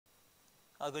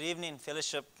Good evening,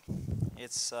 fellowship.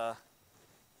 It's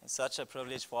such a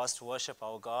privilege for us to worship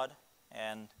our God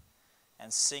and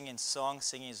sing in song,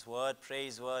 sing His word, pray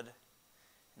His word.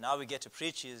 Now we get to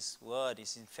preach His word,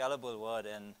 His infallible word,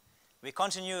 and we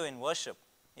continue in worship,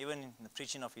 even in the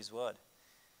preaching of His word.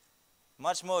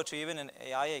 Much more to even an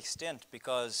higher extent,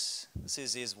 because this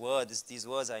is His word. These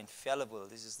words are infallible.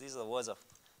 These are the words of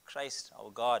Christ, our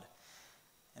God.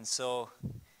 And so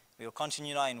we will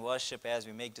continue now in worship as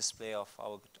we make display of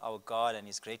our God and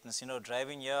His greatness. You know,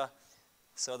 driving here,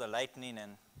 saw the lightning,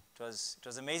 and it was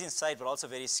an amazing sight, but also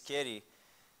very scary.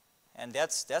 And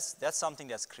that's something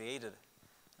that's created.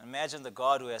 Imagine the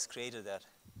God who has created that.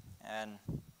 And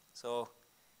so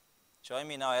join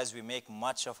me now as we make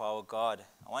much of our God.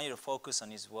 I want you to focus on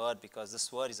His word, because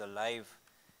this word is alive,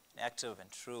 active,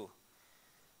 and true.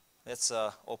 Let's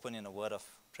open in a word of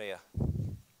prayer.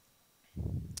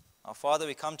 Our Father,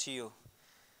 we come to you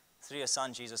through your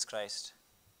Son, Jesus Christ.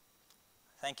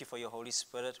 Thank you for your Holy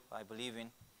Spirit, who I believe in,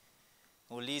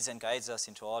 who leads and guides us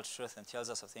into all truth and tells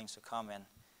us of things to come. And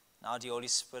now, dear Holy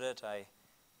Spirit, I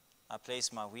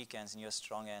place my weak hands in your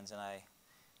strong hands, and I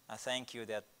thank you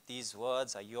that these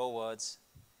words are your words.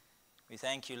 We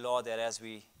thank you, Lord, that as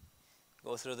we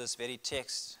go through this very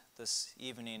text this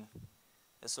evening,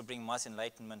 this will bring much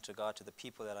enlightenment to God, to the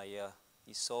people that are here,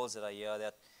 these souls that are here,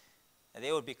 that they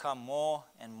will become more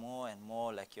and more and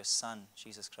more like your Son,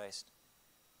 Jesus Christ.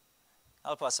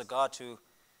 Help us, O God, to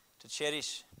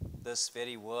cherish this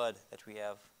very word that we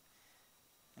have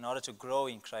in order to grow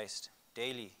in Christ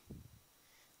daily.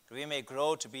 That we may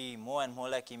grow to be more and more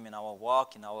like Him in our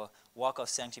walk of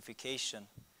sanctification,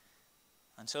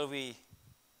 until we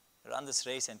run this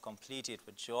race and complete it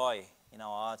with joy in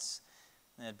our hearts.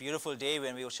 In that beautiful day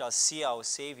when we shall see our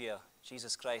Savior,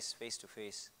 Jesus Christ, face to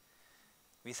face.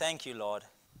 We thank you, Lord.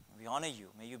 We honor you.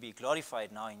 May you be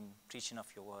glorified now in preaching of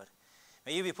your word.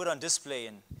 May you be put on display,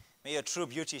 and may your true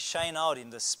beauty shine out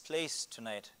in this place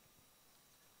tonight.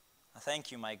 I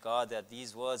thank you, my God, that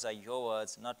these words are your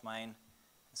words, not mine.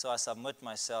 And so I submit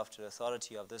myself to the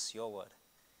authority of this your word.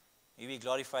 May you be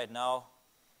glorified now,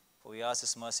 for we ask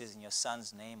this mercies in your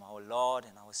Son's name, our Lord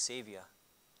and our Savior,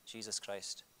 Jesus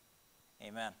Christ.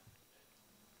 Amen.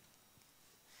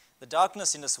 The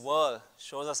darkness in this world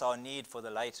shows us our need for the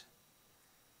light.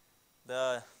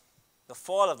 The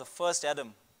fall of the first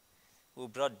Adam, who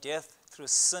brought death through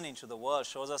sin into the world,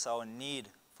 shows us our need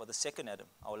for the second Adam,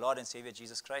 our Lord and Savior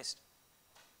Jesus Christ,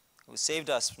 who saved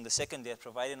us from the second death,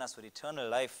 providing us with eternal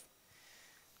life.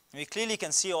 And we clearly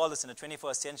can see all this in the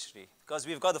 21st century, because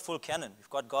we've got the full canon. We've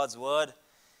got God's word.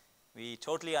 We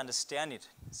totally understand it,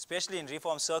 especially in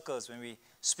Reform circles when we're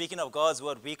speaking of God's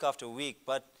word week after week.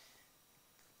 But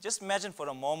just imagine for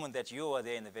a moment that you were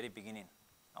there in the very beginning.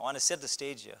 I want to set the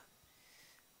stage here.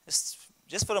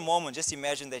 Just for a moment, just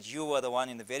imagine that you were the one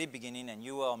in the very beginning, and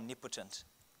you were omnipotent,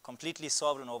 completely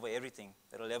sovereign over everything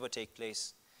that will ever take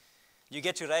place. You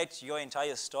get to write your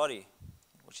entire story,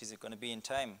 which is going to be in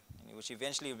time, which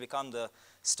eventually will become the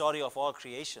story of all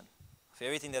creation, of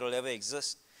everything that will ever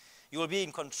exist. You will be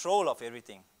in control of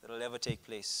everything that will ever take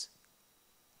place.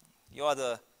 You are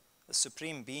the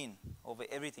supreme being over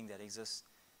everything that exists.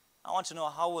 I want to know,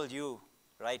 how will you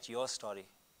write your story?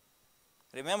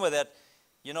 Remember that,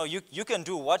 you can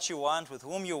do what you want, with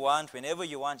whom you want, whenever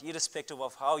you want, irrespective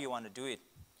of how you want to do it.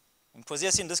 In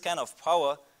possessing this kind of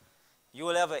power, you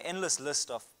will have an endless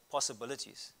list of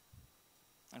possibilities.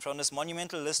 And from this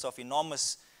monumental list of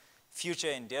enormous future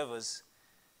endeavors,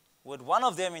 would one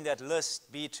of them in that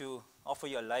list be to offer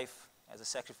your life as a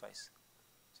sacrifice?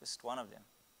 Just one of them.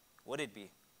 Would it be?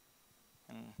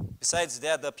 And besides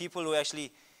that, the people who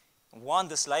actually want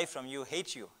this life from you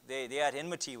hate you. They are at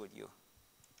enmity with you.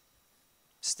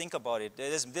 Just think about it.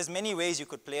 There's many ways you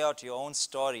could play out your own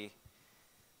story.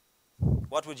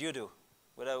 What would you do?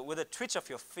 With a twitch of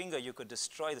your finger, you could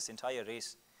destroy this entire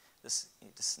race, this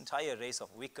entire race of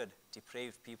wicked,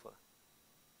 depraved people.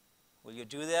 Will you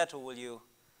do that, or will you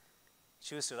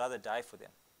choose to rather die for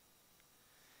them?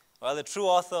 Well, the true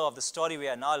author of the story we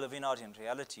are now living out in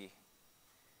reality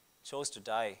chose to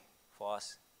die for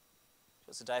us.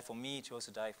 Chose to die for me, chose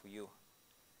to die for you.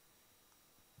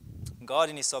 God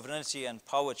in His sovereignty and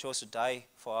power chose to die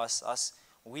for us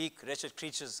weak, wretched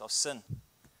creatures of sin.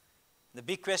 The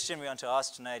big question we want to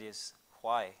ask tonight is,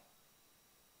 why?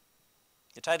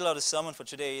 The title of the sermon for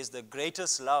today is The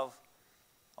Greatest Love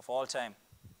of All Time.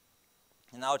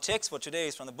 And our text for today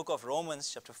is from the book of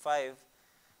Romans, chapter 5,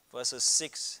 verses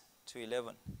 6 to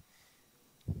 11.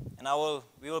 And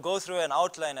we will go through an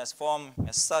outline as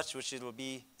such, which it will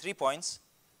be 3 points.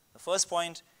 The first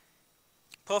point,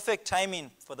 perfect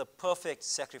timing for the perfect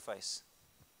sacrifice.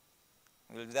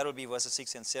 That will be verses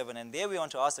 6 and 7. And there we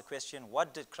want to ask the question,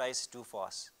 what did Christ do for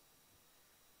us?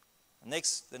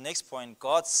 The next point,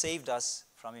 God saved us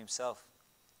from himself.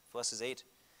 Verses 8.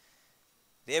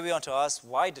 There we want to ask,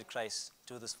 why did Christ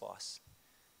do this for us?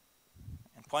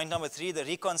 And point number 3, the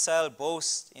reconciled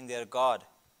boast in their God.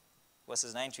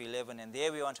 Verses 9 to 11. And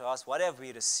there we want to ask, what have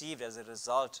we received as a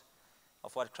result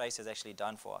of what Christ has actually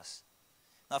done for us?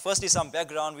 Now, firstly, some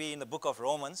background. We're in the book of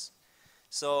Romans.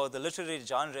 So the literary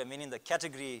genre, meaning the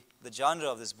category, the genre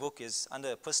of this book is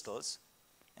under epistles,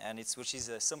 and it's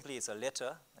a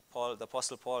letter that the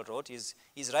Apostle Paul wrote. He's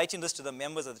writing this to the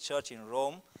members of the church in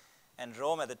Rome, and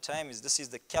Rome at the time is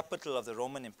the capital of the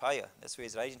Roman Empire. That's where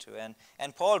he's writing to.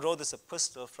 And Paul wrote this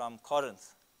epistle from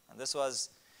Corinth, and this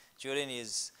was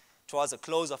towards the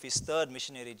close of his third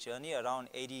missionary journey around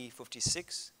AD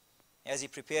 56, as he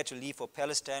prepared to leave for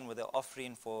Palestine with an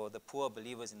offering for the poor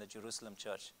believers in the Jerusalem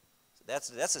church.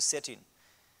 That's a setting.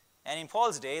 And in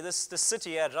Paul's day, this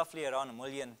city had roughly around 1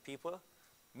 million people,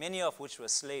 many of which were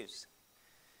slaves.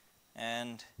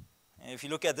 And if you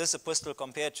look at this epistle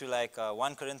compared to like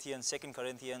 1 Corinthians, 2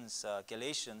 Corinthians,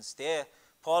 Galatians, there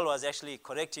Paul was actually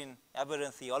correcting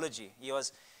aberrant theology. He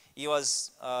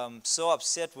was so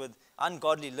upset with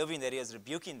ungodly living that he was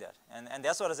rebuking that. And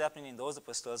that's what is happening in those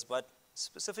epistles. But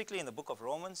specifically in the book of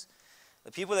Romans,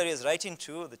 the people that he is writing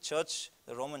to, the church,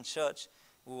 the Roman church,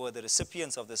 who were the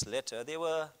recipients of this letter, they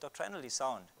were doctrinally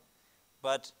sound.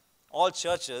 But all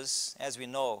churches, as we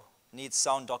know, need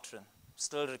sound doctrine,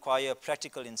 still require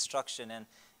practical instruction, and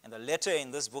the letter in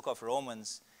this book of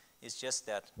Romans is just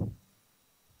that.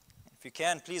 If you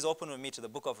can, please open with me to the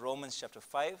book of Romans chapter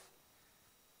 5,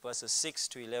 verses 6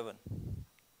 to 11.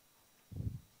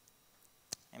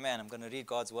 Amen. I'm going to read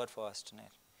God's word for us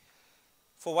tonight.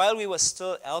 For while we were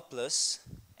still helpless,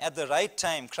 at the right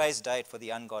time Christ died for the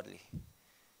ungodly.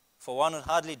 For one would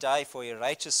hardly die for a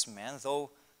righteous man, though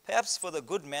perhaps for the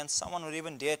good man someone would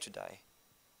even dare to die.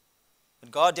 But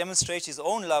God demonstrates his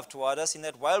own love toward us in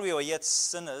that while we were yet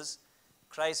sinners,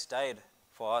 Christ died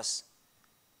for us.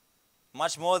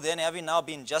 Much more then, having now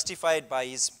been justified by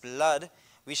his blood,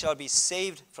 we shall be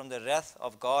saved from the wrath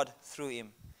of God through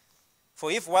him.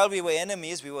 For if while we were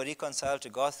enemies, we were reconciled to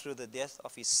God through the death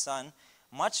of his Son,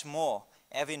 much more,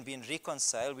 having been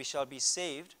reconciled, we shall be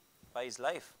saved by his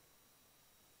life.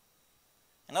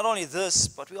 And not only this,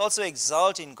 but we also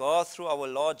exult in God through our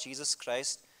Lord Jesus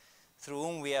Christ, through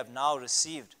whom we have now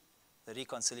received the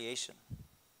reconciliation.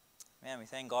 Man, we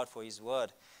thank God for his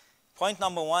word. Point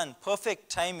number 1, perfect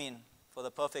timing for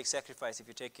the perfect sacrifice, if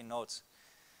you're taking notes.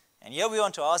 And here we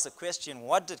want to ask the question,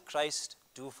 what did Christ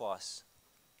do for us?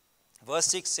 Verse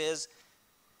 6 says,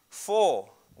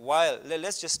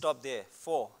 let's just stop there.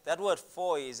 That word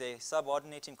for is a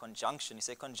subordinating conjunction. It's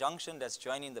a conjunction that's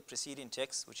joining the preceding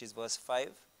text, which is verse 5.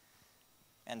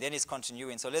 And then it's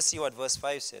continuing. So let's see what verse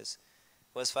 5 says.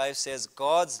 Verse 5 says,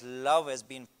 God's love has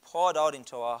been poured out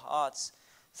into our hearts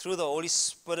through the Holy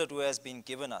Spirit who has been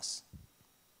given us.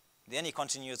 Then he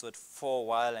continues with for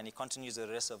while, and he continues the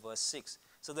rest of verse 6.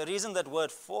 So the reason that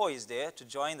word for is there to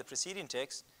join the preceding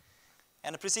text,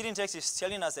 and the preceding text is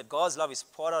telling us that God's love is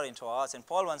poured out into our hearts. And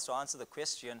Paul wants to answer the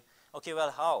question, okay,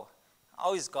 well, how?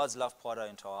 How is God's love poured out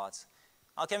into our hearts?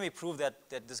 How can we prove that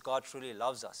this God truly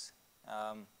loves us?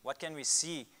 What can we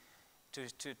see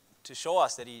to show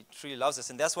us that he truly loves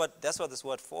us? And that's what this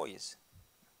word for is.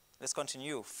 Let's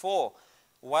continue. For,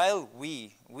 while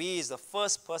we is the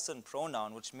first person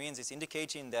pronoun, which means it's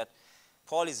indicating that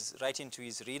Paul is writing to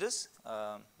his readers.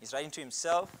 He's writing to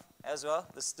himself as well.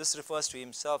 This refers to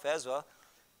himself as well.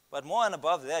 But more and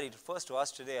above that, it refers to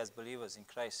us today as believers in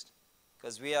Christ,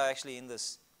 because we are actually in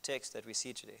this text that we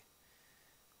see today.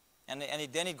 And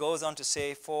then it goes on to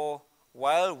say, for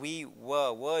while we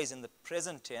were is in the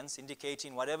present tense,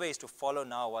 indicating whatever is to follow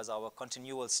now was our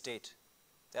continual state.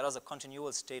 That was a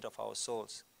continual state of our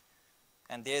souls.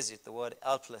 And there's it, the word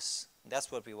helpless.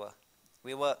 That's what we were.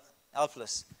 We were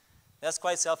helpless. That's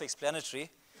quite self-explanatory.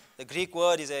 The Greek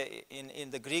word is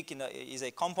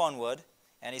a compound word,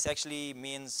 and it actually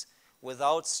means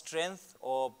without strength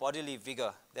or bodily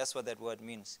vigor. That's what that word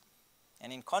means.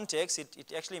 And in context,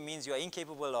 it actually means you are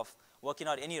incapable of working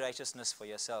out any righteousness for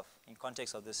yourself in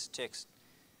context of this text.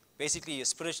 Basically, you're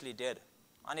spiritually dead,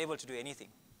 unable to do anything.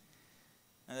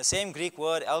 And the same Greek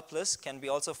word, helpless, can be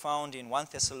also found in 1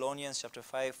 Thessalonians chapter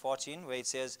 5:14, where it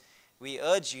says, we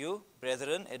urge you,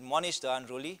 brethren, admonish the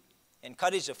unruly,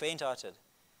 encourage the faint-hearted,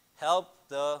 help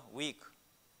the weak.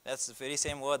 That's the very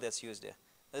same word that's used there.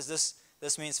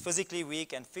 This means physically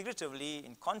weak, and figuratively,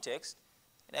 in context,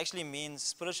 it actually means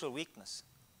spiritual weakness,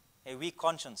 a weak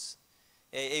conscience,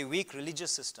 a weak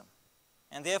religious system,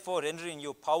 and therefore rendering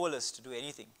you powerless to do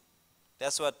anything.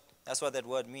 That's what That's what that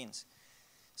word means.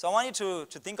 So I want you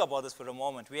to think about this for a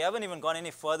moment. We haven't even gone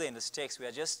any further in this text. We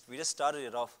just started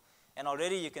it off. And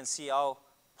already you can see how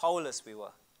powerless we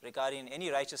were regarding any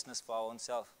righteousness for our own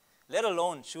self, let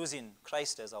alone choosing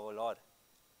Christ as our Lord.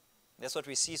 That's what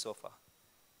we see so far.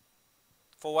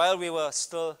 For while we were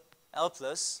still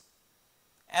helpless,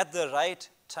 at the right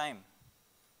time.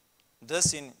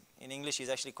 This in English is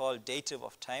actually called dative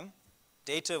of time.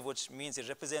 Dative, which means it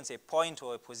represents a point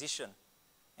or a position.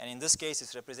 And in this case,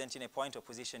 it's representing a point or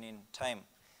position in time.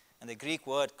 And the Greek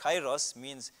word kairos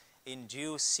means in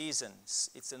due season.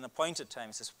 It's an appointed time.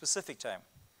 It's a specific time.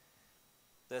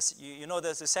 There's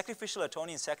the sacrificial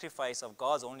atoning sacrifice of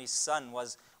God's only Son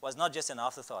was not just an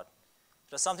afterthought.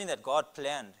 It was something that God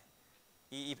planned.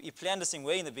 He planned this thing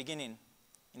way in the beginning,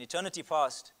 in eternity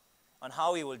past, on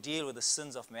how he will deal with the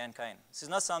sins of mankind. This is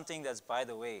not something that's by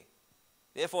the way.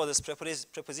 Therefore, this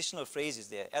prepositional phrase is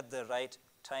there, at the right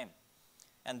time.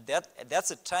 And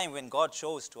that's a time when God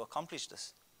chose to accomplish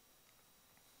this.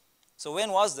 So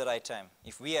when was the right time,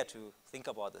 if we had to think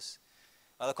about this?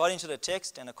 Well, according to the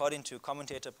text and according to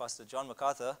commentator Pastor John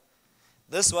MacArthur,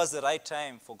 this was the right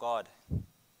time for God,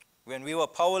 when we were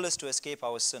powerless to escape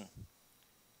our sin,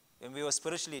 when we were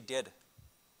spiritually dead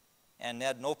and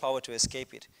had no power to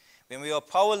escape it, when we were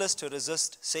powerless to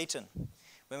resist Satan,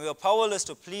 when we were powerless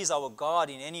to please our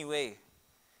God in any way.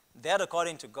 That,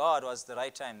 according to God, was the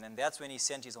right time. And that's when he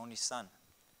sent his only Son.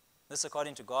 This,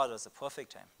 according to God, was the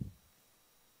perfect time.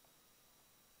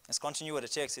 Let's continue with the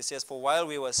text. It says, for while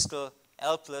we were still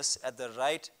helpless, at the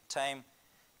right time,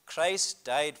 Christ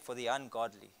died for the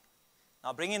ungodly.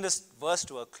 Now, bringing this verse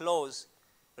to a close,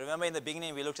 remember in the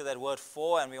beginning we looked at that word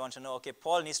for, and we want to know, okay,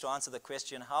 Paul needs to answer the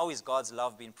question, how is God's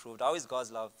love being proved? How is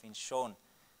God's love being shown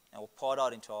and poured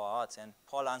out into our hearts? And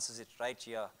Paul answers it right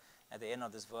here at the end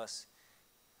of this verse.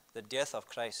 The death of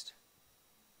Christ.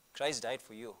 Christ died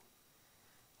for you.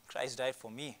 Christ died for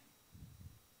me.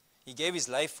 He gave his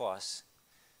life for us.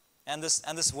 And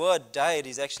this word died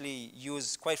is actually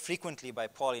used quite frequently by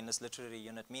Paul in this literary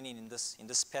unit, meaning in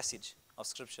this passage of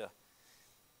Scripture.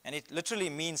 And it literally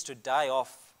means to die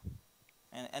off.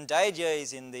 And died here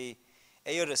is in the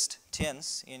aorist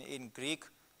tense. In Greek,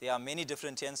 there are many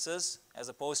different tenses, as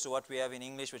opposed to what we have in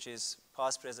English, which is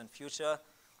past, present, future.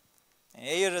 And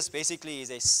aorist basically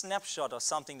is a snapshot of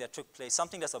something that took place,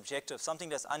 something that's objective, something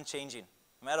that's unchanging,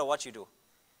 no matter what you do.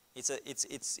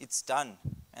 It's done.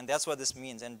 And that's what this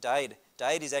means. And died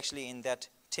is actually in that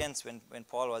tense when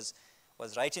Paul was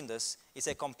writing this. It's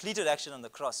a completed action on the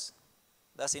cross,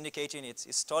 thus indicating it's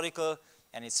historical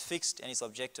and it's fixed and it's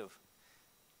objective.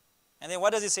 And then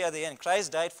what does it say at the end?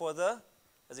 Christ died for does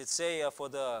it say for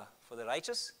the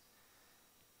righteous?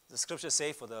 The scriptures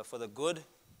say for the good.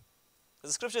 Does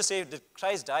the scripture say that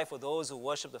Christ died for those who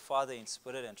worship the Father in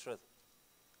spirit and truth?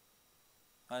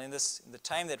 And in the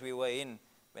time that we were in,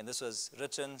 when this was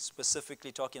written,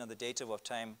 specifically talking of the dative of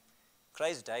time,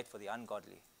 Christ died for the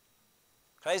ungodly.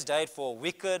 Christ died for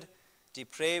wicked,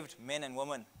 depraved men and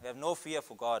women who have no fear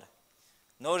for God,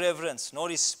 no reverence, no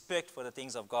respect for the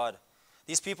things of God.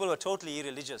 These people were totally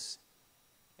irreligious.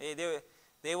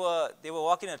 They were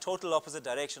walking in a total opposite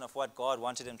direction of what God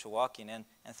wanted them to walk in. And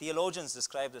theologians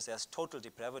describe this as total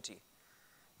depravity,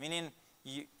 meaning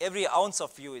every ounce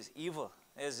of you is evil.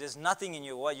 There's nothing in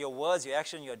your words, your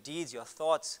action, your deeds, your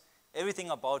thoughts, everything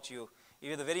about you,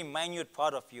 even the very minute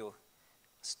part of you,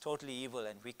 is totally evil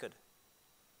and wicked.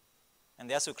 And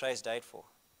that's who Christ died for.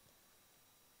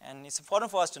 And it's important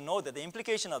for us to know that the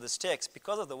implication of this text,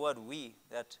 because of the word we,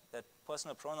 that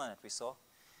personal pronoun that we saw,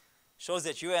 shows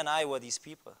that you and I were these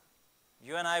people.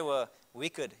 You and I were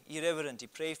wicked, irreverent,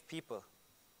 depraved people.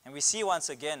 And we see once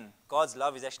again, God's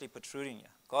love is actually protruding here.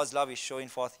 God's love is showing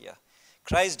forth here.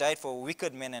 Christ died for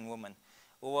wicked men and women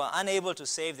who were unable to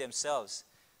save themselves.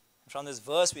 And from this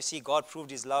verse, we see God proved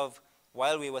his love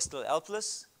while we were still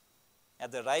helpless,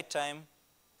 at the right time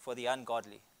for the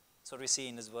ungodly. That's what we see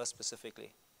in this verse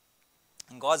specifically.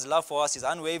 And God's love for us is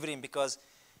unwavering because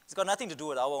it's got nothing to do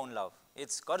with our own love.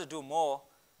 It's got to do more,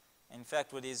 in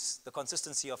fact, with the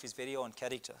consistency of his very own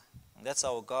character. And that's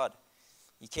our God.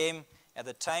 He came at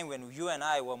the time when you and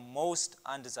I were most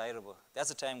undesirable. That's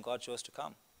the time God chose to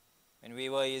come, when we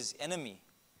were his enemy.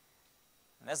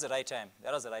 And that's the right time.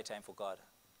 That was the right time for God.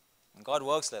 And God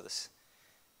works like this.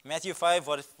 Matthew 5,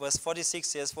 verse 46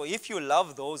 says, for if you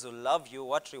love those who love you,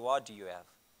 what reward do you have?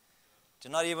 Do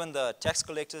not even the tax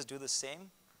collectors do the same?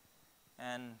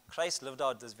 And Christ lived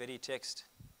out this very text.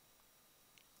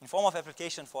 In form of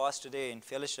application for us today in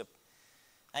fellowship,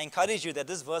 I encourage you that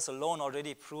this verse alone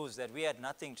already proves that we had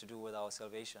nothing to do with our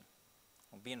salvation,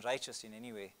 or being righteous in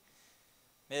any way.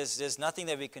 There's nothing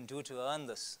that we can do to earn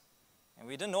this. And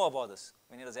we didn't know about this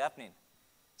when it was happening.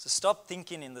 So stop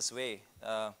thinking in this way.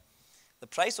 The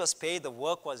price was paid, the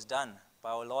work was done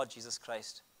by our Lord Jesus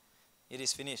Christ. It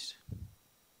is finished.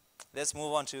 Let's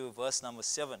move on to verse number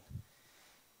 7.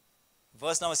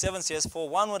 Verse number 7 says, "For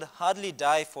one would hardly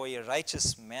die for a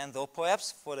righteous man, though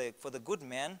perhaps for the good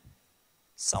man,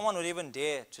 someone would even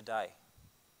dare to die."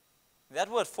 That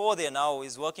word "for" there now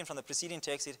is working from the preceding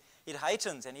text. It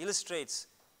heightens and illustrates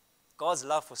God's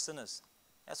love for sinners.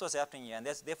 That's what's happening here, and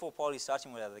therefore Paul is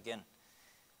starting with that again.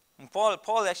 And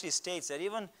Paul actually states that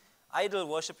even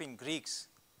idol-worshipping Greeks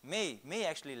may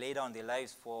actually lay down their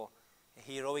lives for a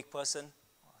heroic person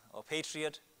or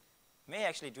patriot, may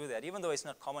actually do that, even though it's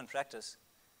not common practice.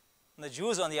 And the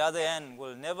Jews, on the other hand,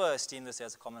 will never esteem this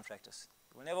as a common practice.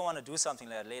 They will never want to do something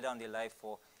like that, lay down their life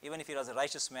for, even if it was a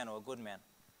righteous man or a good man.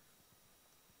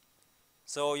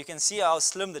 So you can see how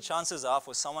slim the chances are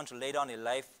for someone to lay down their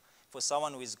life for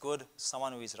someone who is good,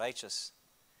 someone who is righteous.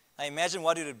 Now imagine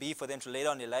what it would be for them to lay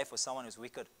down their life for someone who's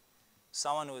wicked,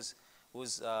 someone who's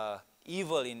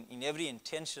evil in every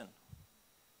intention.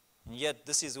 And yet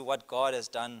this is what God has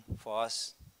done for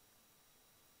us.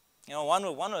 You know, one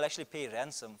will actually pay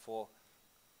ransom for,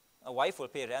 a wife will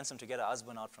pay ransom to get her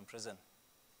husband out from prison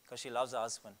because she loves her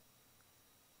husband.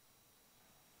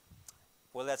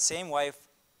 Will that same wife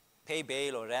pay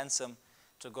bail or ransom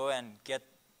to go and get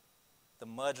the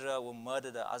murderer who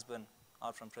murdered her husband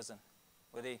out from prison?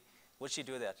 Would she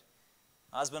do that?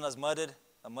 Her husband was murdered,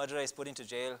 a murderer is put into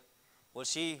jail. Will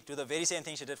she do the very same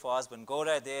thing she did for her husband? Go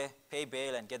right there, pay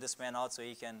bail, and get this man out so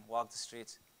he can walk the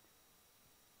streets?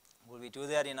 Will we do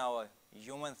that in our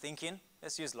human thinking?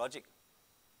 Let's use logic.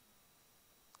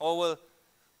 Or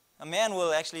a man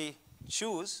will actually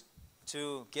choose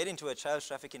to get into a child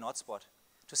trafficking hotspot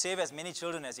to save as many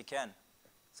children as he can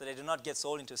so they do not get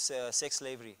sold into sex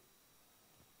slavery.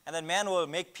 And that man will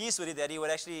make peace with it, that he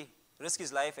would actually risk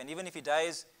his life, and even if he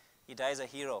dies a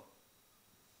hero.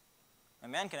 A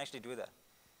man can actually do that.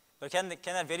 But can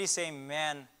that very same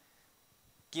man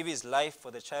give his life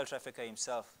for the child trafficker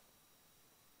himself?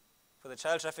 For the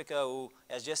child trafficker who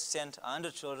has just sent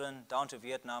 100 children down to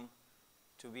Vietnam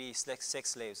to be sex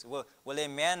slaves. Will a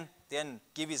man then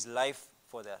give his life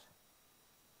for that?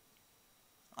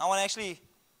 I want to actually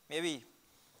maybe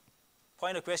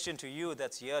point a question to you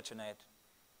that's here tonight.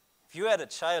 If you had a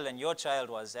child and your child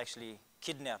was actually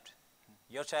kidnapped,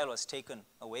 your child was taken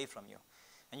away from you,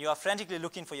 and you are frantically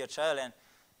looking for your child,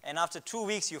 and after 2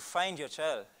 weeks you find your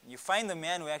child, you find the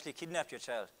man who actually kidnapped your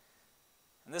child,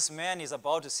 and this man is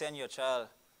about to send your child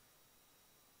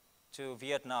to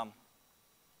Vietnam,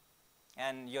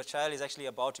 and your child is actually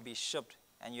about to be shipped,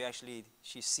 and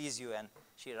she sees you and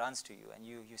she runs to you, and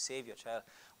you save your child.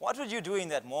 What would you do in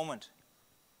that moment?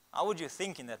 How would you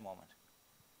think in that moment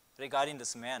regarding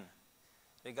this man,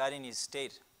 regarding his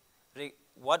state?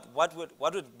 What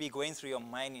would be going through your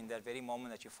mind in that very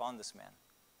moment that you found this man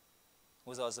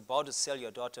who was about to sell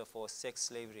your daughter for sex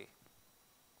slavery?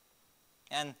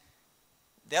 And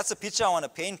that's a picture I want to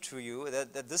paint to you,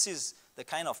 that this is the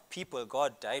kind of people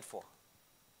God died for.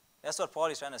 That's what Paul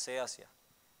is trying to say us here.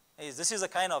 This is the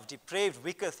kind of depraved,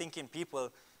 wicked thinking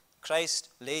people Christ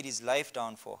laid his life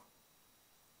down for.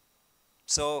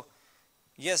 So,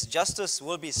 yes, justice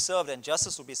will be served, and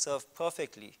justice will be served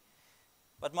perfectly.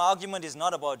 But my argument is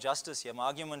not about justice here. My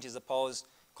argument is about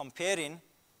comparing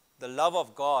the love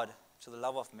of God to the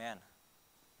love of man.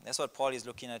 That's what Paul is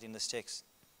looking at in this text.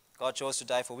 God chose to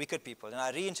die for wicked people. And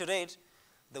I reiterate,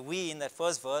 the we in that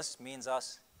first verse means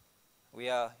us. We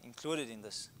are included in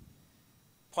this.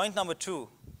 Point number 2,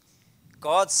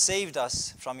 God saved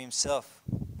us from himself.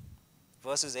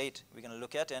 Verses 8 we're going to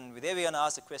look at, and there we're going to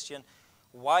ask the question,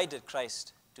 why did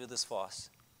Christ do this for us?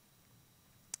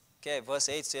 Okay, verse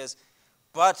 8 says,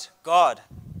 but God.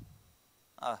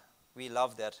 We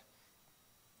love that.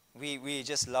 We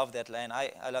just love that line.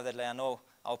 I love that line. I know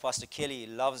our Pastor Kelly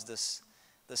loves this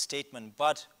statement.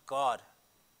 But God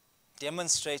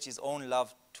demonstrates his own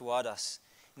love toward us.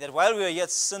 That while we were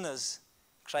yet sinners,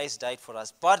 Christ died for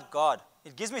us. But God.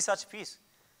 It gives me such peace.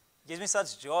 It gives me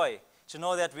such joy to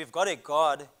know that we've got a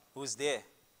God who's there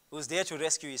to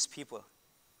rescue his people.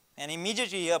 And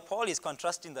immediately here, Paul is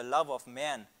contrasting the love of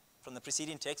man from the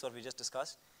preceding text, what we just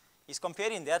discussed. He's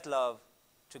comparing that love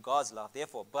to God's love.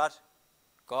 Therefore, but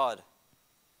God.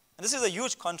 And this is a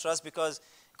huge contrast because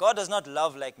God does not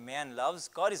love like man loves.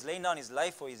 God is laying down his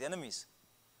life for his enemies.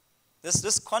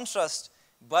 This contrast,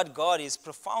 but God, is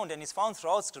profound and is found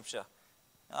throughout Scripture.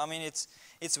 I mean,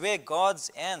 it's where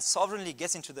God's hand sovereignly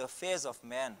gets into the affairs of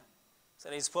man so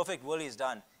that his perfect will is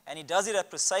done. And he does it at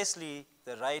precisely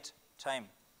the right time.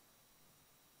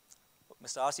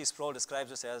 Mr. R.C. Sproul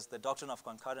describes this as the doctrine of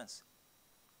concurrence.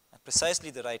 at precisely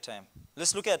the right time.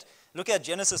 Let's look at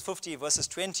Genesis 50 verses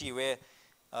 20, where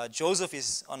Joseph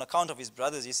is, on account of his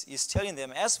brothers, is telling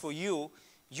them, as for you,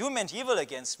 you meant evil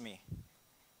against me,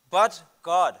 but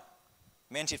God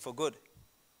meant it for good.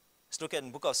 Let's look at the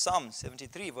book of Psalms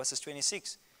 73 verses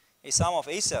 26, a psalm of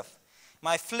Asaph.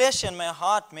 My flesh and my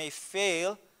heart may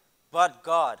fail, but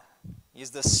God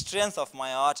is the strength of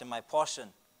my heart and my portion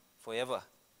forever.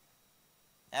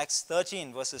 Acts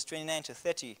 13 verses 29 to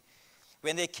 30.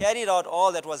 When they carried out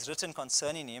all that was written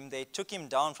concerning him, they took him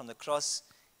down from the cross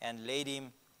and laid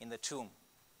him in the tomb.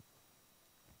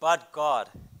 But God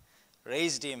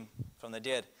raised him from the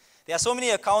dead. There are so many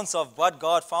accounts of but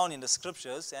God found in the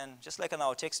scriptures, and just like in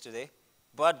our text today,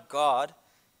 but God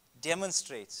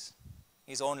demonstrates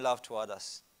his own love toward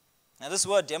us. Now this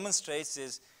word demonstrates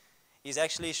is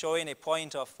actually showing a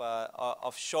point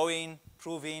of showing,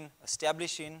 proving,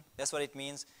 establishing. That's what it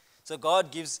means. So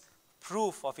God gives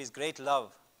proof of his great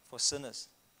love for sinners.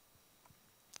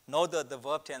 Note the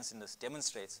verb tense in this,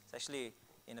 demonstrates. It's actually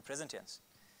in the present tense.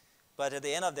 But at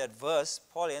the end of that verse,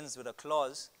 Paul ends with a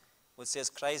clause which says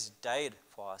Christ died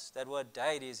for us. That word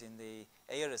died is in the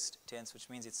aorist tense, which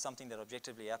means it's something that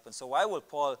objectively happened. So why would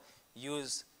Paul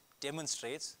use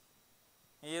demonstrates?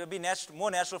 It would be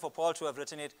more natural for Paul to have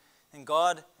written it, and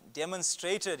God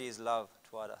demonstrated his love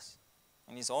toward us,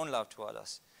 and his own love toward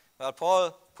us. Well,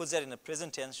 Paul puts that in the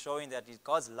present tense, showing that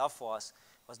God's love for us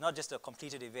was not just a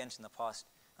completed event in the past.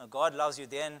 Now, God loves you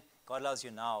then, God loves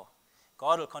you now.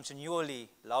 God will continually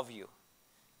love you.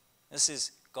 This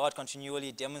is God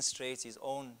continually demonstrates his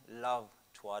own love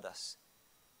toward us.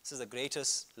 This is the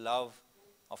greatest love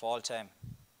of all time.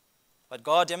 But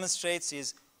God demonstrates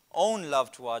his own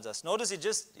love towards us. Notice it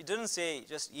didn't say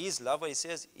just his love, but it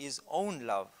says his own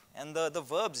love. And the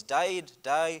verbs died,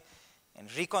 die, and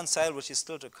reconcile, which is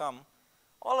still to come,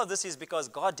 all of this is because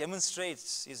God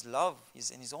demonstrates his love,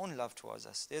 his own love towards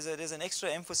us. There's an extra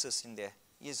emphasis in there,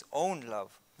 his own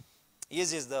love.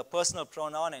 His is the personal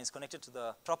pronoun, and it's connected to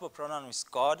the proper pronoun, which is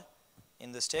God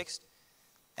in this text.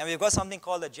 And we've got something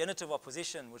called the genitive of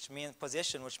possession, which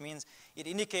means it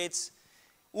indicates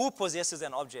who possesses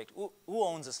an object, who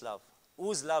owns this love,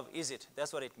 whose love is it.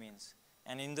 That's what it means.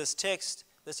 And in this text,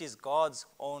 this is God's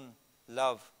own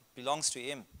love, it belongs to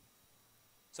him.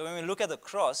 So when we look at the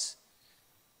cross,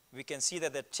 we can see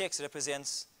that the text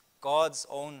represents God's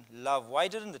own love. Why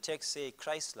didn't the text say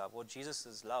Christ's love or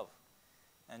Jesus' love?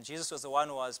 And Jesus was the one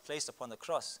who was placed upon the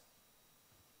cross.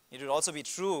 It would also be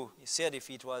true, he said, if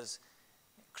it was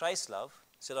Christ's love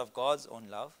instead of God's own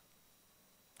love.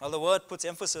 Well, the word puts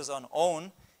emphasis on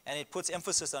own, and it puts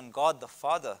emphasis on God the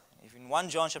Father. If in 1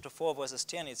 John chapter 4, verses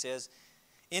 10, it says,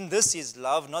 in this is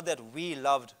love, not that we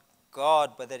loved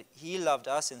God, but that he loved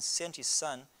us and sent his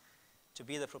Son to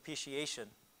be the propitiation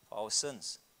for our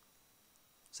sins.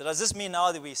 So does this mean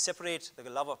now that we separate the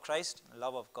love of Christ and the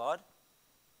love of God?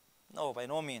 No, by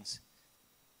no means.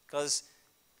 Because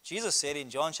Jesus said in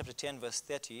John chapter 10, verse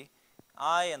 30,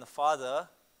 I and the Father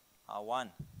are one.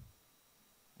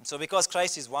 And so because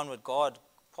Christ is one with God,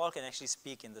 Paul can actually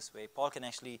speak in this way. Paul can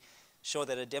actually show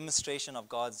that a demonstration of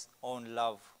God's own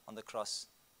love on the cross.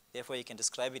 Therefore, he can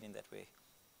describe it in that way.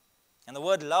 And the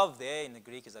word love there in the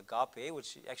Greek is agape,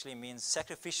 which actually means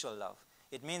sacrificial love.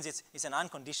 It means it's an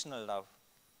unconditional love.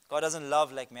 God doesn't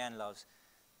love like man loves.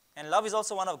 And love is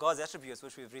also one of God's attributes,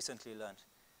 which we've recently learned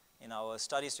in our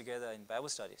studies together in Bible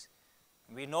studies.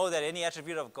 We know that any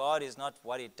attribute of God is not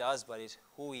what it does, but it's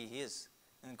who he is.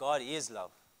 And God is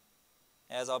love.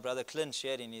 As our brother Clint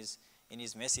shared in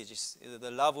his message, it's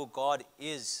the love of God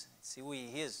is. It's who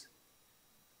he is.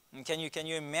 And can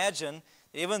you imagine,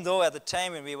 even though at the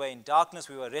time when we were in darkness,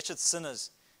 we were wretched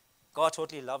sinners, God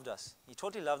totally loved us. He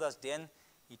totally loved us then,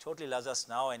 he totally loves us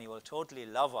now, and he will totally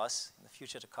love us in the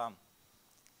future to come.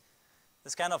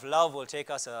 This kind of love will take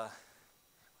us a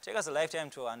lifetime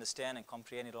to understand and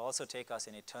comprehend. It will also take us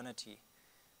an eternity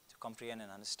to comprehend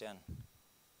and understand.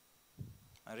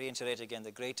 I reiterate again,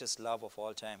 the greatest love of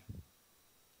all time.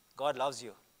 God loves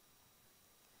you.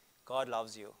 God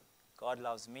loves you. God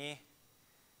loves me,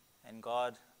 and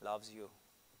God loves you.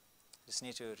 Just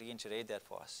need to reiterate that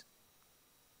for us.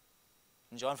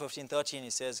 In John 15:13, he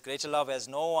says, greater love has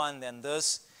no one than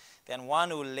this, than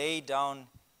one who laid down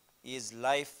his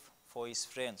life for his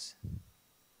friends.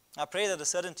 I pray that the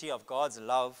certainty of God's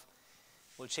love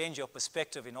will change your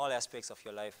perspective in all aspects of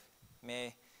your life.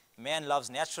 Man loves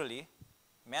naturally.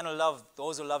 Man will love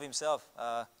those who love himself,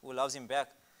 who loves him back.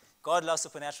 God loves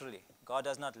supernaturally. God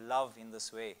does not love in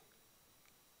this way.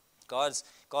 God's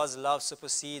love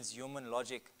supersedes human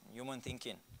logic, human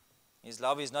thinking. His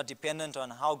love is not dependent on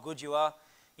how good you are.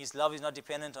 His love is not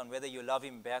dependent on whether you love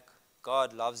him back.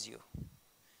 God loves you.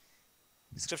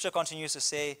 Scripture continues to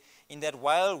say, in that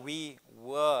while we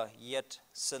were yet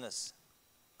sinners,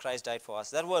 Christ died for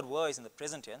us. That word were is in the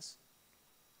present tense,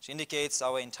 which indicates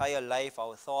our entire life,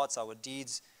 our thoughts, our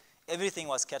deeds, everything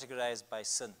was categorized by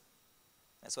sin.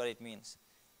 That's what it means.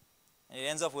 And it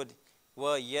ends up with,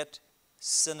 were yet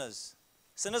sinners.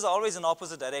 Sinners are always in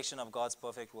opposite direction of God's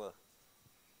perfect will.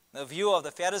 The view of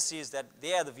the Pharisees, that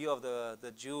they are the view of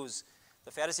the Jews,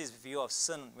 the Pharisees' view of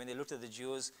sin when they looked at the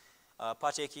Jews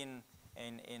partaking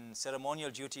in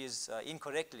ceremonial duties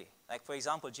incorrectly. Like, for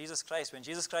example, Jesus Christ. When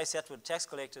Jesus Christ sat with tax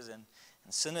collectors and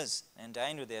sinners and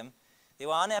dined with them, they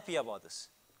were unhappy about this.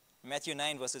 Matthew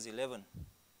 9, verses 11.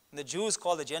 And the Jews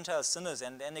called the Gentiles sinners,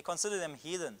 and they considered them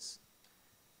heathens.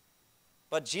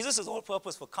 But Jesus' whole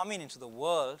purpose for coming into the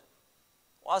world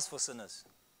was for sinners.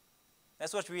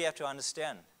 That's what we have to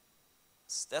understand.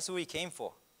 That's who he came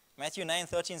for. Matthew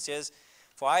 9:13 says,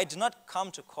 "For I did not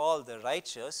come to call the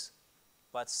righteous,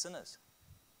 but sinners."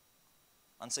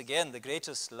 Once again, the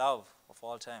greatest love of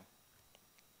all time.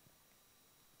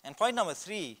 And point number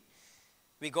 3,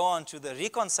 we go on to the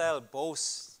reconciled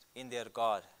boast in their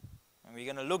God. And we're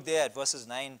going to look there at verses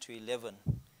 9 to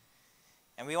 11.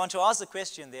 And we want to ask the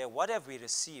question there, what have we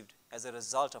received as a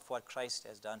result of what Christ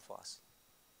has done for us?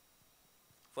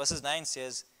 Verses 9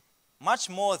 says, "Much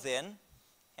more then,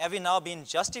 having now been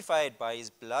justified by his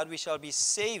blood, we shall be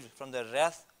saved from the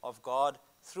wrath of God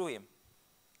through him."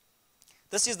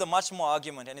 This is the much more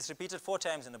argument, and it's repeated 4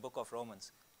 times in the book of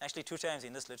Romans. Actually 2 times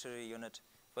in this literary unit,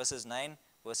 verses 9,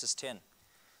 verses 10.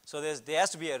 So there has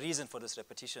to be a reason for this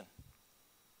repetition.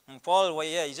 And Paul,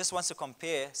 he just wants to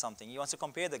compare something. He wants to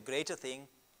compare the greater thing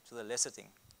to the lesser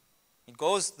thing.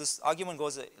 This argument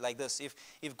goes like this.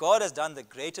 If God has done the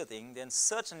greater thing, then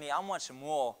certainly how much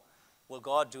more will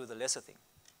God do the lesser thing?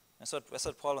 That's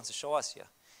what Paul wants to show us here.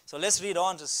 So let's read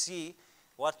on to see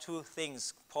what 2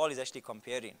 things Paul is actually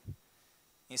comparing.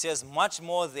 He says, "Much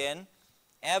more then,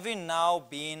 having now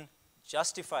been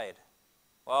justified."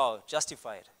 Wow,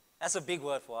 justified. That's a big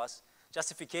word for us.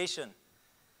 Justification.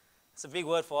 It's a big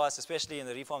word for us, especially in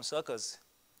the Reformed circles.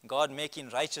 God making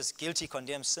righteous, guilty,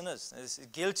 condemned sinners.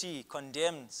 Guilty,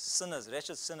 condemned sinners,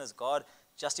 wretched sinners, God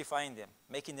justifying them,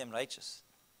 making them righteous.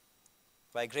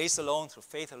 By grace alone, through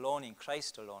faith alone, in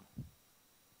Christ alone.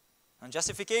 And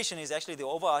justification is actually the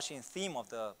overarching theme of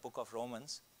the book of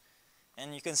Romans.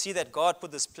 And you can see that God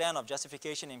put this plan of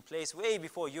justification in place way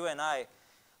before you and I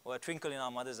were a twinkle in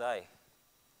our mother's eye.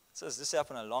 This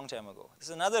happened a long time ago. This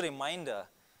is another reminder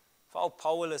of how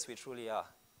powerless we truly are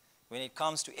when it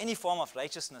comes to any form of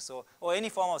righteousness or any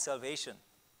form of salvation.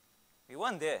 We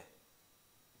weren't there.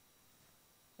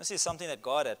 This is something that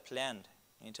God had planned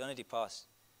in eternity past.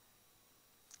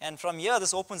 And from here,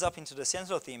 this opens up into the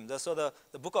central theme. So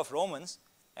the book of Romans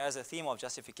has a theme of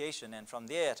justification, and from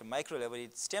there at a micro level,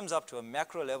 it stems up to a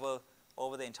macro level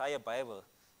over the entire Bible.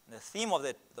 And the theme of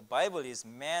the Bible is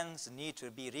man's need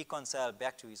to be reconciled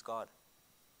back to his God.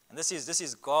 And this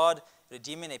is God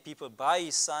redeeming a people by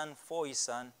his Son, for his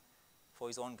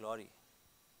own glory.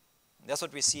 And that's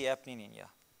what we see happening in here.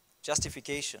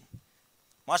 Justification.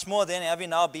 Much more than having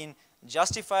now been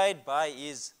justified by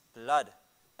his blood.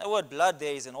 That word blood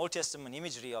there is an Old Testament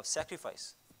imagery of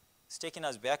sacrifice. It's taking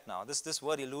us back now. This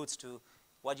word alludes to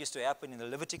what used to happen in the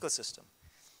Levitical system.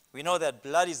 We know that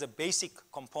blood is a basic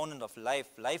component of life.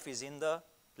 Life is in the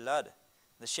blood.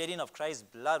 The shedding of Christ's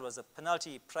blood was the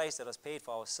penalty price that was paid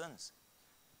for our sins.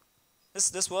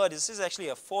 This is actually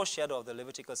a foreshadow of the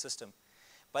Levitical system.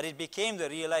 But it became the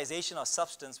realization of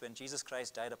substance when Jesus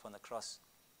Christ died upon the cross.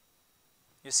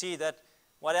 You see that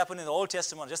what happened in the Old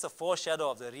Testament was just a foreshadow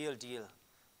of the real deal,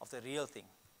 of the real thing.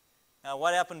 Now,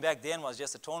 what happened back then was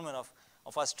just atonement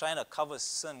of us trying to cover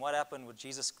sin. What happened with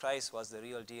Jesus Christ was the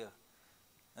real deal.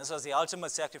 This was the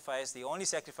ultimate sacrifice, the only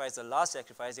sacrifice, the last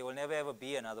sacrifice. There will never ever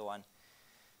be another one.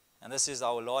 And this is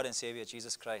our Lord and Savior,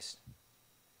 Jesus Christ.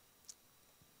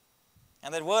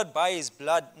 And that word by his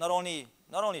blood not only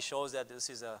shows that this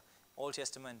is an Old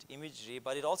Testament imagery,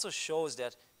 but it also shows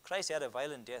that Christ had a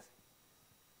violent death.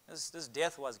 This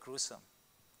death was gruesome.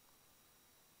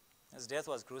 His death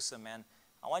was gruesome, and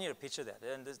I want you to picture that.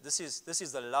 And this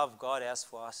is the love God has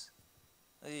for us.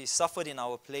 He suffered in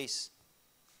our place.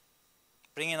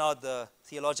 Bringing out the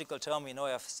theological term we know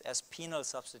as penal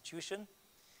substitution,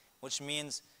 which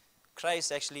means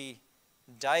Christ actually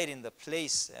died in the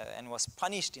place and was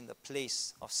punished in the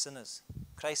place of sinners.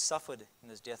 Christ suffered in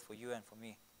his death for you and for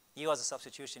me. He was a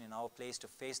substitution in our place to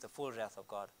face the full wrath of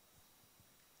God.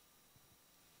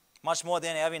 Much more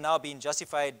than having now been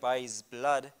justified by his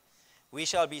blood, we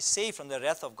shall be saved from the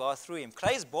wrath of God through him.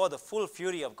 Christ bore the full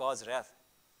fury of God's wrath.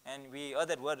 And we heard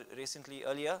that word recently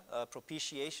earlier,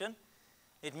 propitiation.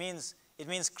 It means It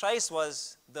means Christ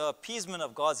was the appeasement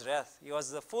of God's wrath. He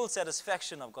was the full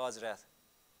satisfaction of God's wrath.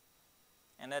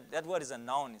 And that word is a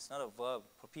noun, it's not a verb.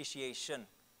 Propitiation.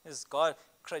 It's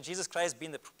Jesus Christ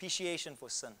being the propitiation for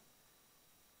sin.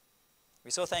 We're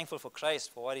so thankful for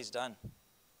Christ, for what He's done.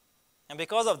 And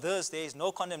because of this, there is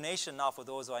no condemnation now for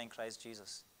those who are in Christ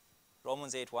Jesus.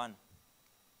 Romans 8:1.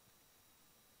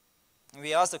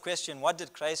 We ask the question, what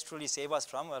did Christ truly save us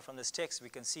from? Well, from this text, we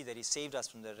can see that He saved us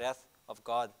from the wrath of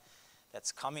God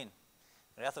that's coming.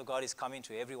 The wrath of God is coming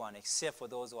to everyone except for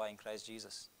those who are in Christ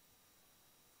Jesus.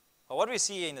 But what we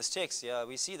see in this text here,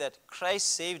 we see that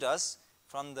Christ saved us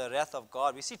from the wrath of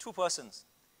God. We see two persons.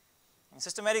 In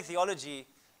systematic theology,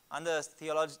 under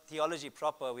theology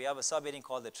proper, we have a subheading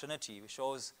called the Trinity, which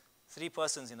shows three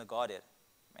persons in the Godhead.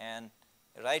 And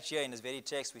right here in this very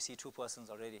text, we see two persons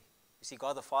already. We see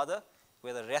God the Father,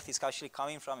 where the wrath is actually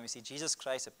coming from, and we see Jesus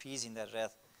Christ appeasing that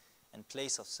wrath in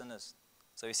place of sinners.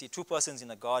 So we see two persons in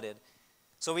the Godhead.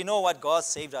 So we know what God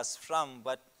saved us from,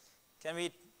 but can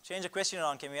we change the question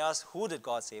around? Can we ask, who did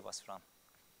God save us from?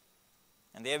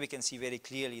 And there we can see very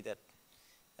clearly that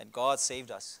God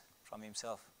saved us from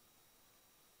Himself.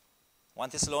 1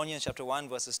 Thessalonians chapter 1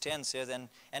 verses 10 says,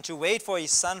 and to wait for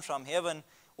His Son from heaven,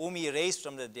 whom He raised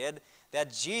from the dead,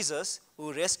 that Jesus,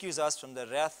 who rescues us from the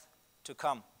wrath to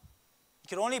come. It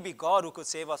could only be God who could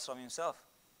save us from Himself.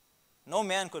 No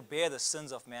man could bear the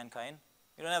sins of mankind.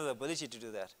 You don't have the ability to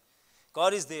do that.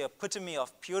 God is the epitome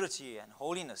of purity and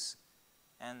holiness,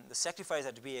 and the sacrifice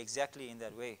had to be exactly in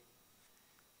that way.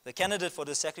 The candidate for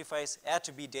the sacrifice had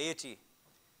to be deity,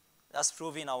 thus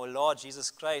proving our Lord Jesus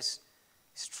Christ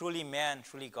is truly man,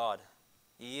 truly God.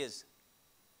 He is.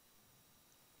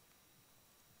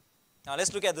 Now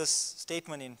let's look at this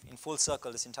statement in full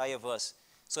circle, this entire verse,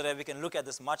 so that we can look at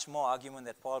this much more argument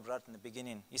that Paul brought in the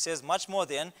beginning. He says, much more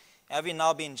then, having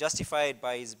now been justified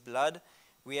by His blood,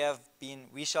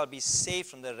 we shall be saved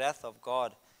from the wrath of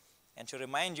God. And to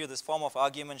remind you, this form of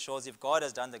argument shows if God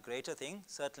has done the greater thing,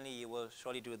 certainly He will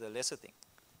surely do the lesser thing.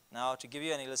 Now, to give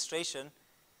you an illustration,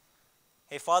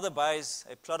 a father buys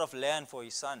a plot of land for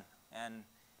his son, and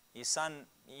his son,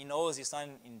 he knows his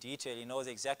son in detail. He knows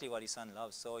exactly what his son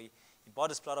loves. So he bought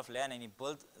this plot of land and he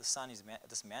built his son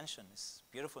this mansion, this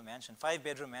beautiful mansion,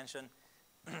 5-bedroom mansion,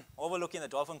 overlooking the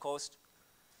Dolphin Coast.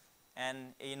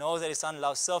 And he knows that his son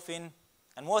loves surfing,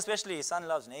 and more especially his son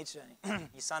loves nature.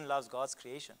 His son loves God's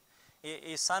creation.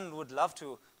 His son would love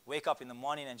to wake up in the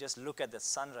morning and just look at the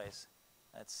sunrise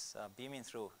that's beaming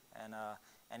through.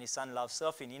 And his son loves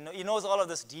surfing. He knows all of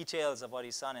these details about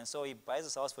his son, and so he buys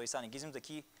this house for his son. He gives him the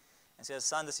key and says,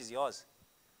 son, this is yours.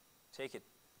 Take it.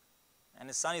 And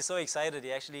his son is so excited,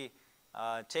 he actually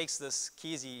takes this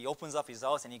keys, he opens up his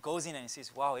house, and he goes in and he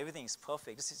says, wow, everything is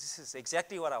perfect. This is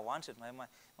exactly what I wanted.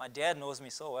 My dad knows me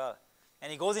so well.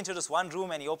 And he goes into this one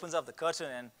room and he opens up the curtain,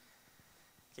 and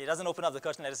he doesn't open up the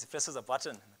curtain, he presses a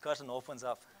button. The curtain opens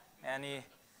up. And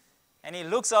he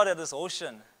looks out at this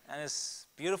ocean and this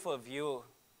beautiful view.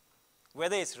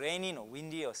 Whether it's raining or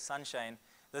windy or sunshine,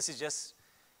 this is just,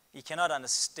 he cannot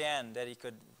understand that he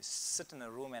could sit in a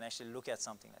room and actually look at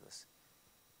something like this.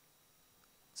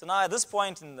 So now at this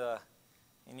point in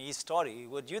his story,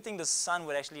 would you think the son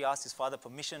would actually ask his father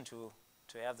permission to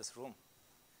have this room?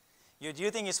 Do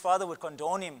you think his father would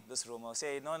condone him this room or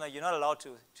say, no, you're not allowed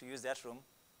to use that room?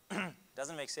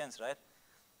 Doesn't make sense, right?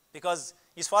 Because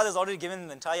his father's already given him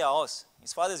the entire house.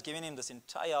 His father's given him this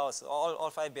entire house. All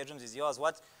 5 bedrooms is yours.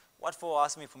 What for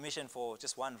ask me permission for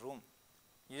just one room?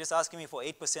 You're just asking me for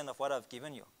 8% of what I've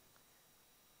given you.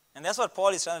 And that's what Paul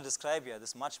is trying to describe here,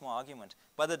 this much more argument.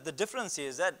 But the difference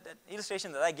is that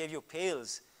illustration that I gave you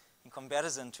pales in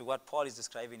comparison to what Paul is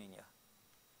describing in here.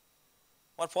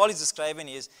 What Paul is describing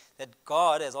is that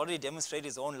God has already demonstrated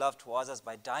His own love towards us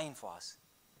by dying for us.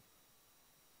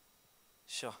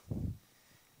 Sure.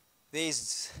 There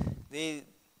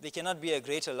cannot be a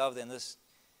greater love than this.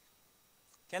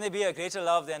 Can there be a greater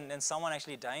love than someone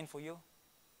actually dying for you?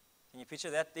 Can you picture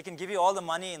that? They can give you all the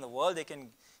money in the world. They can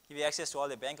give you access to all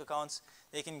their bank accounts.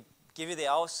 They can give you their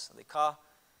house, their car.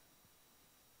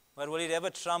 But will it ever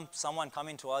trump someone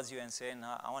coming towards you and saying,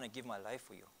 I want to give my life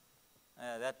for you?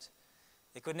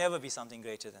 There could never be something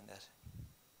greater than that.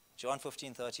 John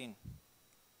 15:13.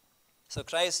 So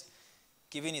Christ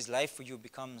giving His life for you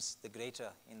becomes the greater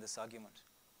in this argument.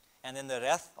 And then the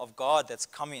wrath of God that's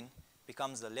coming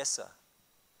becomes the lesser.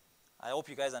 I hope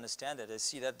you guys understand that. I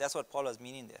see that's what Paul was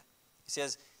meaning there. He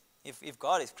says, if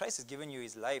Christ has given you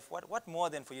His life, what more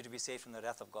than for you to be saved from the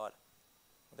wrath of God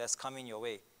that's coming your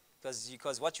way?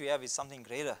 Because what you have is something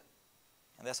greater.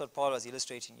 And that's what Paul was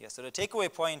illustrating here. So the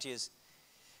takeaway point is,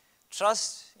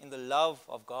 trust in the love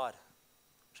of God.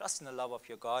 Trust in the love of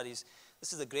your God is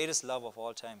This is the greatest love of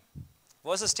all time.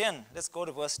 Verses 10, let's go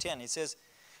to verse 10. It says,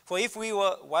 for if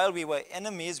while we were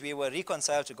enemies, we were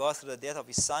reconciled to God through the death of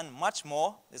his Son, much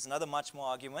more, there's another much more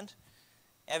argument,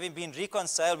 having been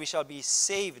reconciled, we shall be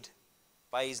saved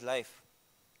by his life.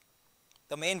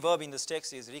 The main verb in this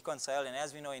text is reconcile, and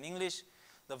as we know in English,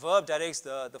 the verb directs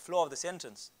the flow of the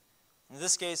sentence. In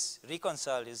this case,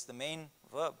 reconcile is the main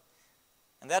verb.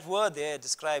 And that word there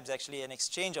describes actually an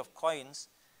exchange of coins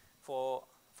for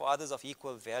others of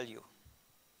equal value.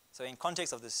 So in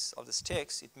context of this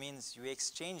text, it means you're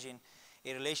exchanging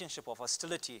a relationship of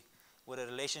hostility with a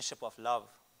relationship of love.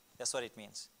 That's what it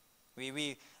means.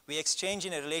 We're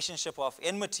exchanging a relationship of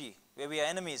enmity, where we are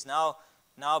enemies,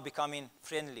 now becoming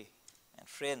friendly and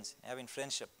friends, having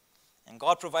friendship. And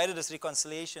God provided this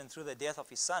reconciliation through the death of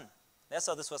his Son. That's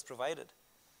how this was provided.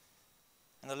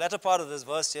 And the latter part of this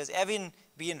verse says, having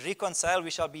been reconciled,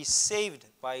 we shall be saved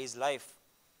by his life.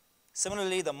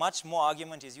 Similarly, the much more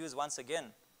argument is used once again.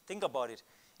 Think about it.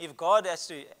 If God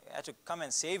had to come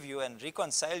and save you and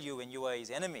reconcile you when you were his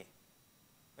enemy,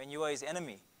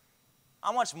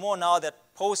 how much more now that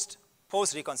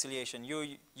post-reconciliation,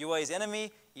 you were his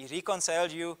enemy, he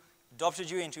reconciled you, adopted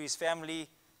you into his family,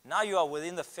 now you are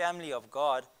within the family of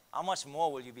God, how much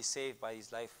more will you be saved by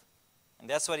his life? And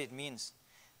that's what it means.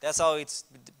 That's how it's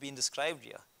been described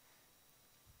here.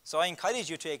 So I encourage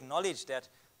you to acknowledge that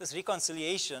this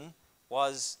reconciliation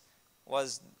was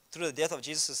through the death of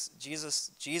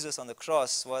Jesus on the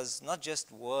cross was not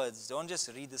just words. Don't just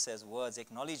read this as words.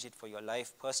 Acknowledge it for your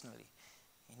life personally.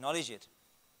 Acknowledge it.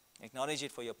 Acknowledge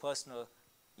it for your personal,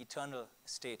 eternal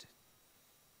state.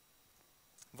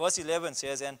 Verse 11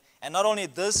 says, and not only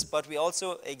this, but we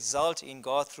also exult in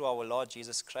God through our Lord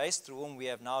Jesus Christ, through whom we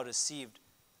have now received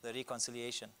the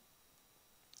reconciliation.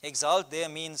 Exult there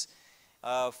means,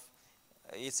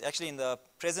 it's actually in the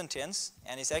present tense,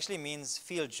 and it actually means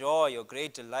feel joy or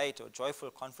great delight or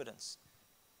joyful confidence.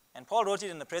 And Paul wrote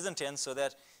it in the present tense so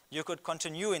that you could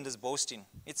continue in this boasting.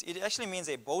 It actually means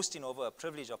a boasting over a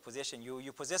privilege or possession.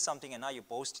 You possess something and now you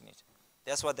boast in it.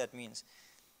 That's what that means.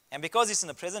 And because it's in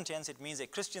the present tense, it means a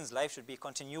Christian's life should be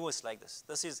continuous like this.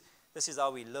 This is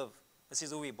how we live. This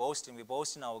is who we boast in. We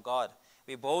boast in our God.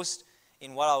 We boast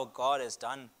in what our God has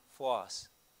done for us.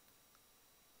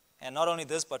 And not only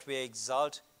this, but we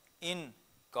exalt in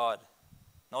God.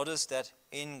 Notice that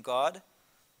in God,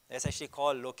 that's actually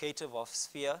called locative of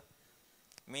sphere,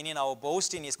 meaning our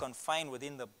boasting is confined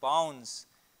within the bounds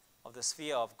of the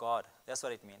sphere of God. That's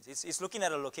what it means. It's looking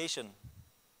at a location.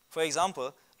 For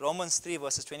example, Romans 3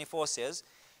 verses 24 says,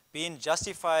 being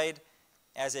justified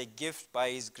as a gift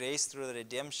by his grace through the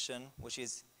redemption which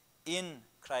is in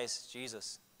Christ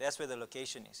Jesus. That's where the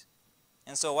location is.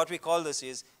 And so what we call this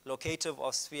is locative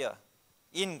of sphere,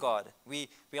 in God. We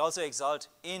also exalt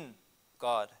in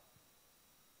God.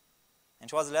 And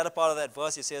towards the latter part of that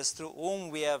verse, it says, through whom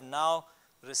we have now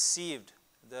received.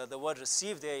 The word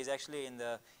received there is actually in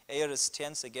the aorist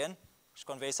tense again, which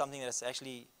conveys something that's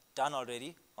actually done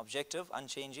already, objective,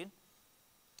 unchanging.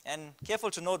 And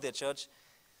careful to note there, church,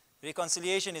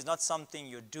 reconciliation is not something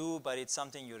you do, but it's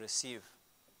something you receive.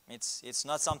 It's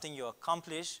not something you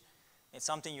accomplish, it's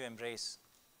something you embrace.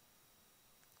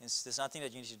 There's nothing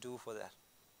that you need to do for that.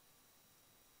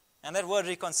 And that word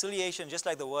reconciliation, just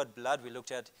like the word blood we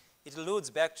looked at, it alludes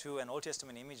back to an Old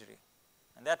Testament imagery.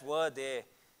 And that word there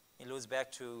alludes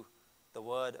back to the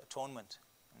word atonement.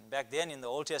 And back then in the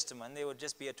Old Testament, there would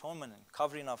just be atonement and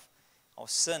covering of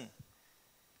sin.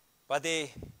 But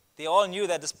they all knew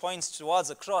that this points towards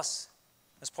the cross.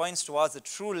 This points towards the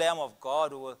true Lamb of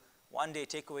God who will one day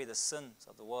take away the sins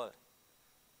of the world.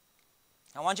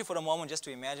 I want you for a moment just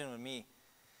to imagine with me,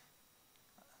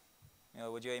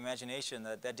 with your imagination,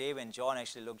 that day when John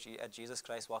actually looked at Jesus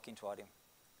Christ walking toward him.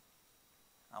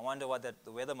 I wonder what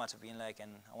the weather must have been like,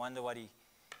 and I wonder what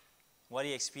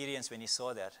he experienced when he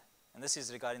saw that. And this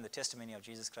is regarding the testimony of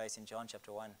Jesus Christ in John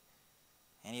chapter 1.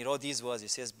 And he wrote these words. He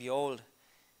says, behold,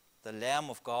 the Lamb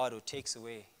of God who takes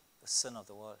away the sin of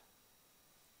the world.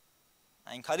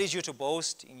 I encourage you to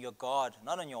boast in your God,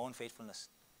 not on your own faithfulness,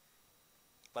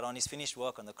 but on his finished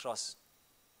work on the cross.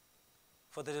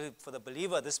 For the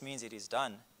believer, this means it is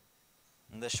done.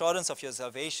 And the assurance of your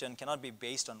salvation cannot be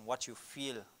based on what you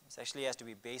feel. It actually has to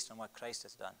be based on what Christ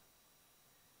has done.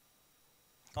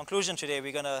 Conclusion today,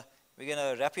 we're gonna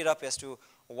wrap it up as to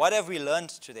what have we learned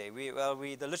today.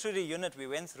 The literary unit we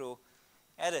went through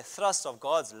had a thrust of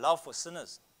God's love for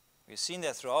sinners. We've seen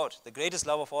that throughout, the greatest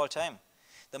love of all time.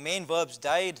 The main verbs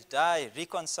died, die,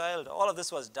 reconciled, all of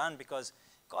this was done because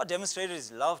God demonstrated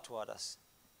his love toward us,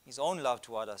 his own love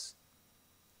toward us.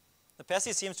 The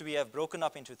passage seems to have broken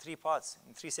up into three parts,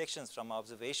 in three sections from our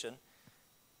observation.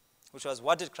 which was,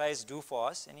 what did Christ do for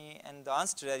us? And the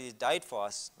answer to that is, He died for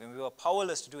us when we were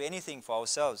powerless to do anything for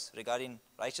ourselves regarding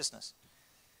righteousness.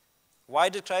 Why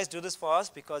did Christ do this for us?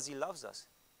 Because He loves us.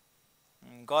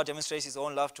 And God demonstrates His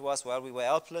own love to us while we were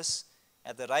helpless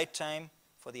at the right time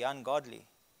for the ungodly.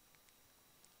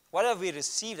 What have we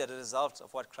received as a result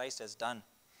of what Christ has done?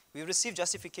 We've received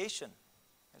justification.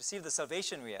 We received the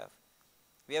salvation we have.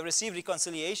 We have received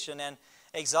reconciliation, and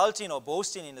exulting or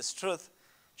boasting in this truth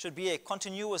should be a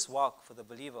continuous walk for the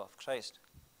believer of Christ.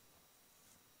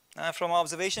 From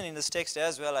observation in this text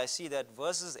as well, I see that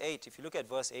verses 8, if you look at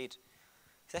verse 8,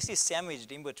 it's actually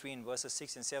sandwiched in between verses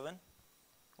 6 and 7,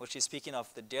 which is speaking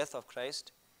of the death of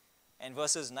Christ, and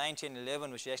verses 9, 10,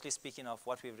 11, which is actually speaking of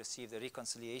what we've received, the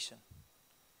reconciliation.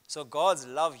 So God's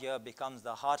love here becomes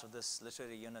the heart of this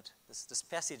literary unit. This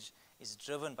passage is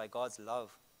driven by God's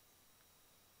love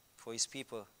for His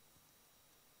people.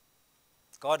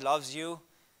 God loves you.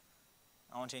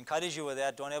 I want to encourage you with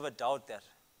that. Don't ever doubt that.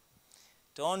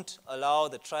 Don't allow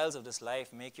the trials of this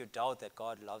life make you doubt that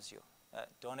God loves you.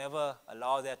 Don't ever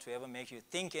allow that to ever make you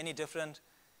think any different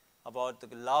about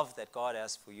the love that God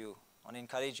has for you. I want to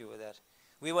encourage you with that.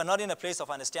 We were not in a place of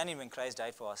understanding when Christ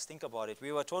died for us. Think about it.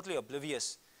 We were totally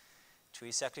oblivious to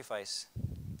His sacrifice.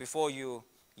 Before you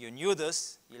knew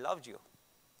this, He loved you.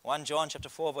 1 John chapter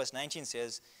 4 verse 19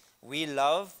 says, we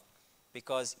love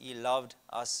because He loved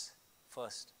us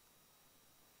first.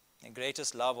 The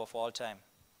greatest love of all time.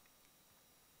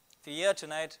 If you're here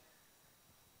tonight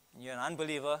and you're an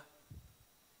unbeliever,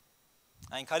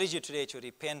 I encourage you today to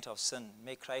repent of sin.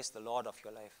 Make Christ the Lord of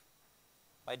your life.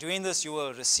 By doing this, you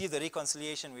will receive the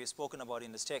reconciliation we've spoken about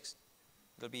in this text.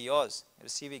 It will be yours.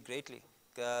 Receive it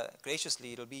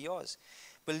graciously. It will be yours.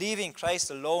 Believing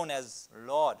Christ alone as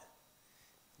Lord,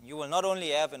 you will not only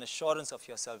have an assurance of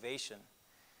your salvation,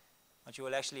 but you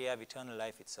will actually have eternal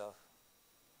life itself.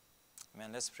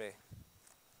 Amen. Let's pray.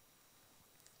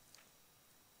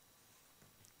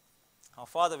 Our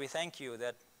Father, we thank You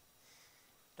that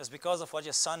it is because of what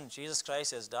Your Son, Jesus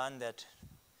Christ, has done that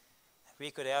we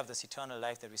could have this eternal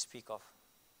life that we speak of,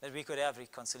 that we could have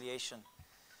reconciliation,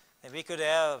 that we could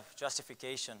have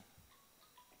justification.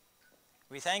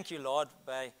 We thank You, Lord,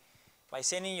 by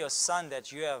sending Your Son,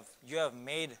 that you have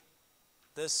made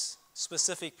this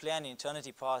specific plan in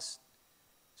eternity past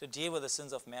to deal with the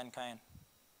sins of mankind.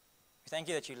 We thank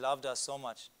You that You loved us so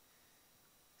much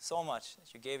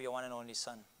that You gave Your one and only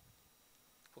Son.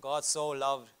 For God so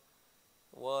loved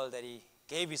the world that He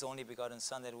gave His only begotten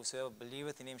Son, that whosoever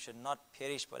believeth in Him should not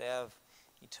perish but have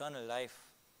eternal life,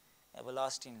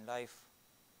 everlasting life.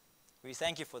 We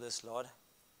thank You for this, Lord.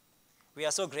 We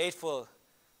are so grateful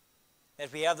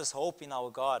that we have this hope in our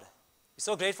God. We're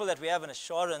so grateful that we have an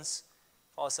assurance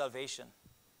for our salvation.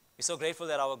 We're so grateful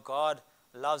that our God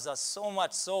loves us so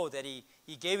much so that He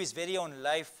gave His very own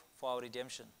life for our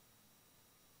redemption.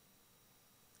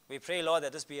 We pray, Lord,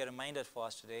 that this be a reminder for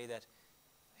us today that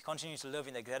we continue to live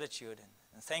in the gratitude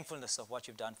and thankfulness of what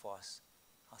You've done for us.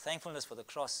 Our thankfulness for the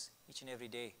cross each and every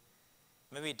day.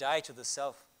 May we die to the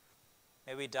self.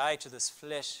 May we die to this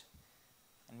flesh.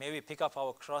 And may we pick up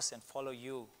our cross and follow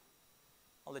You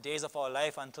all the days of our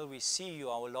life until we see You,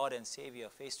 our Lord and Savior,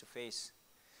 face to face.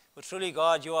 But truly,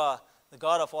 God, You are the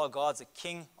God of all gods, the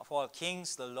King of all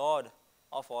kings, the Lord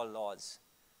of all lords.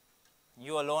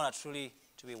 You alone are truly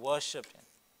to be worshipped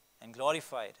and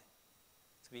glorified.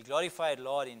 To be glorified,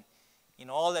 Lord, in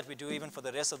all that we do, even for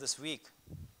the rest of this week.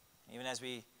 Even as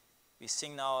we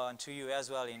sing now unto You as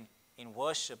well in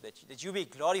worship, that You be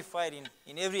glorified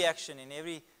in every action, in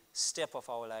every step of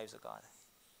our lives, O God.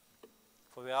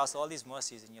 For we ask all these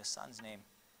mercies in Your Son's name,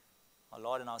 our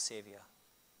Lord and our Savior,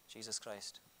 Jesus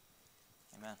Christ.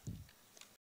 Amen.